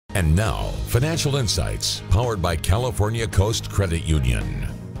And now, financial insights powered by California Coast Credit Union.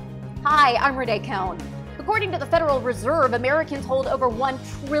 Hi, I'm Renee Cohn. According to the Federal Reserve, Americans hold over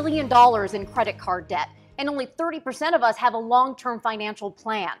 $1 trillion in credit card debt, and only 30% of us have a long-term financial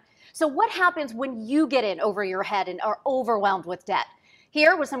plan. So what happens when you get in over your head and are overwhelmed with debt?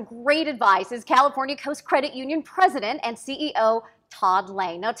 Here with some great advice is California Coast Credit Union President and CEO Todd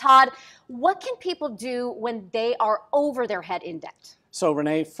Lane. Now, Todd, what can people do when they are over their head in debt? So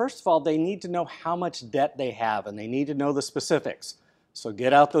Renee, first of all, they need to know how much debt they have, and they need to know the specifics. So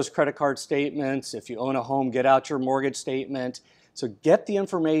get out those credit card statements. If you own a home, get out your mortgage statement. So get the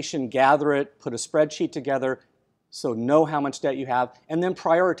information, gather it, put a spreadsheet together, so know how much debt you have, and then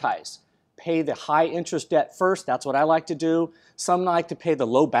prioritize. Pay the high interest debt first. That's what I like to do. Some like to pay the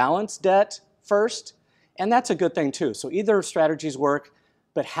low balance debt first, and that's a good thing too. So either strategies work,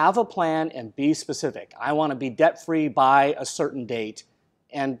 but have a plan and be specific. I want to be debt-free by a certain date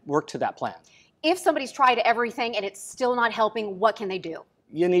and work to that plan. If somebody's tried everything and it's still not helping, what can they do?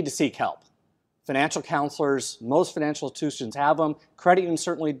 You need to seek help. Financial counselors, most financial institutions have them. Credit unions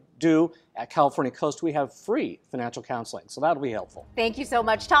certainly do. At California Coast, we have free financial counseling, so that'll be helpful. Thank you so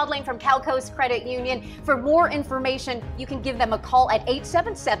much. Todd Lane from Cal Coast Credit Union. For more information, you can give them a call at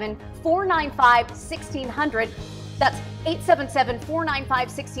 877-495-1600. That's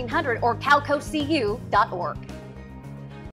 877-495-1600 or calcoastcu.org.